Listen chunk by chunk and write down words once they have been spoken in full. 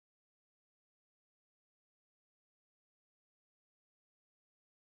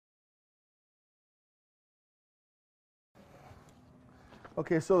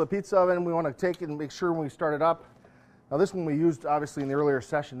Okay, so the pizza oven, we want to take it and make sure when we start it up. Now this one we used obviously in the earlier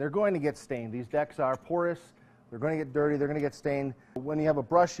session. They're going to get stained. These decks are porous. They're going to get dirty. They're going to get stained. When you have a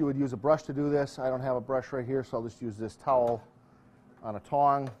brush, you would use a brush to do this. I don't have a brush right here, so I'll just use this towel on a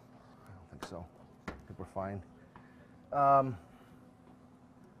tong. I don't think so. I think we're fine.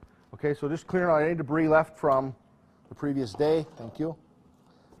 Okay, so just clearing out any debris left from the previous day. Thank you.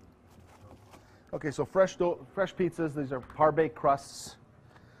 Okay, so fresh pizzas. These are par-baked crusts.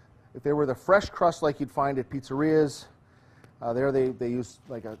 If they were the fresh crust like you'd find at pizzerias, there they use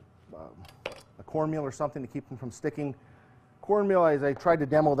like a cornmeal or something to keep them from sticking. Cornmeal, as I tried to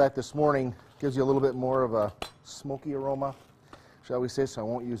demo that this morning, gives you a little bit more of a smoky aroma, shall we say, so I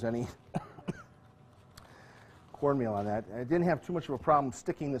won't use any cornmeal on that. I didn't have too much of a problem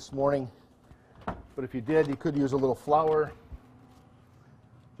sticking this morning, but if you did, you could use a little flour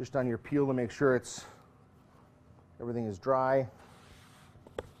just on your peel to make sure everything is dry.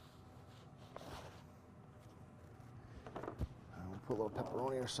 Put a little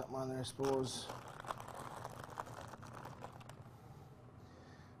pepperoni or something on there, I suppose.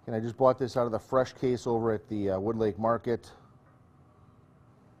 And I just bought this out of the fresh case over at the Wood Lake Market.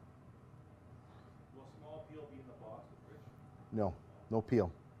 Will small peel be in the box with Rich? No, no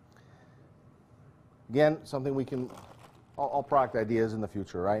peel. Again, something we can, all product ideas in the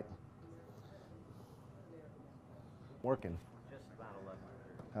future, right? Working. Just about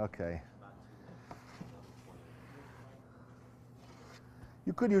 11. Okay.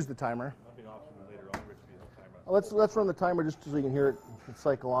 You could use the timer. That'll be an option later on, Rich, to use the timer. Let's run the timer just so you can hear it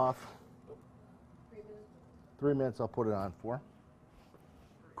cycle off. 3 minutes. 3 minutes I'll put it on for.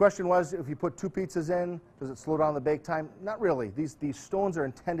 Question was, if you put 2 pizzas in, does it slow down the bake time? Not really. These stones are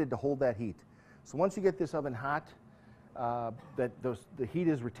intended to hold that heat. So once you get this oven hot, the heat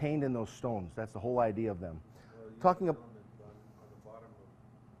is retained in those stones. That's the whole idea of them. Talking about On the bottom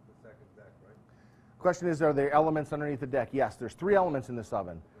of the second deck, right? question is, are there elements underneath the deck? Yes, there's 3 elements in this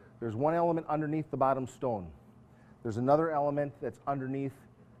oven. There's one element underneath the bottom stone. There's another element that's underneath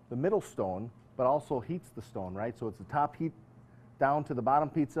the middle stone, but also heats the stone, right? So it's the top heat down to the bottom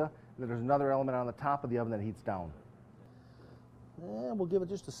pizza, and then there's another element on the top of the oven that heats down. We'll give it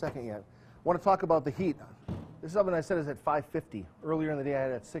just a second yet. I want to talk about the heat. This oven, I said, is at 550. Earlier in the day, I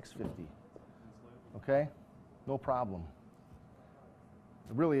had it at 650. Okay? No problem.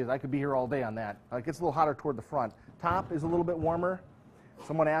 It really is. I could be here all day on that. It gets a little hotter toward the front. Top is a little bit warmer.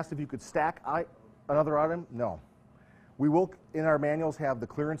 Someone asked if you could stack another item. No. We will, in our manuals, have the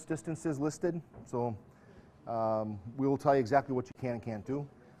clearance distances listed. So we will tell you exactly what you can and can't do.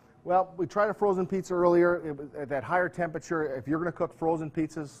 Well, we tried a frozen pizza earlier. At that higher temperature, if you're going to cook frozen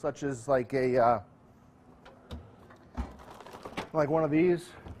pizzas, such as like one of these,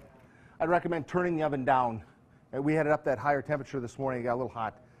 I'd recommend turning the oven down. We had it up that higher temperature this morning. It got a little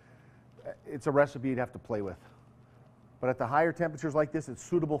hot. It's a recipe you'd have to play with. But at the higher temperatures like this, it's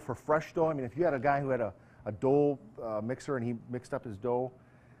suitable for fresh dough. I mean, if you had a guy who had a dough mixer and he mixed up his dough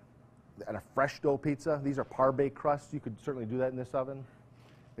and a fresh dough pizza, these are par-baked crusts. You could certainly do that in this oven.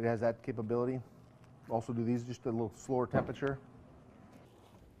 It has that capability. Also do these just at a little slower temperature.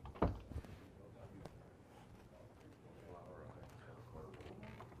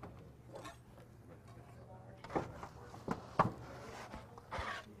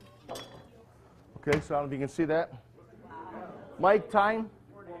 Okay, so I don't know if you can see that. Mike, time?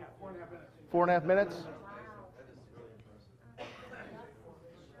 4.5 minutes.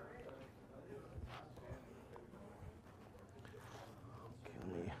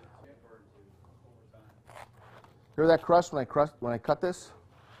 Hear that crust when I cut this?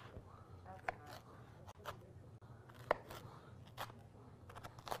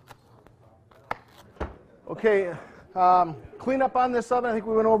 Okay, clean up on this oven. I think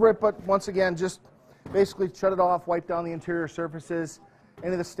we went over it, but once again, just basically shut it off, wipe down the interior surfaces.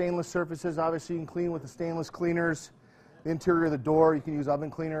 Any of the stainless surfaces, obviously, you can clean with the stainless cleaners. The interior of the door, you can use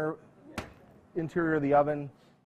oven cleaner. Interior of the oven,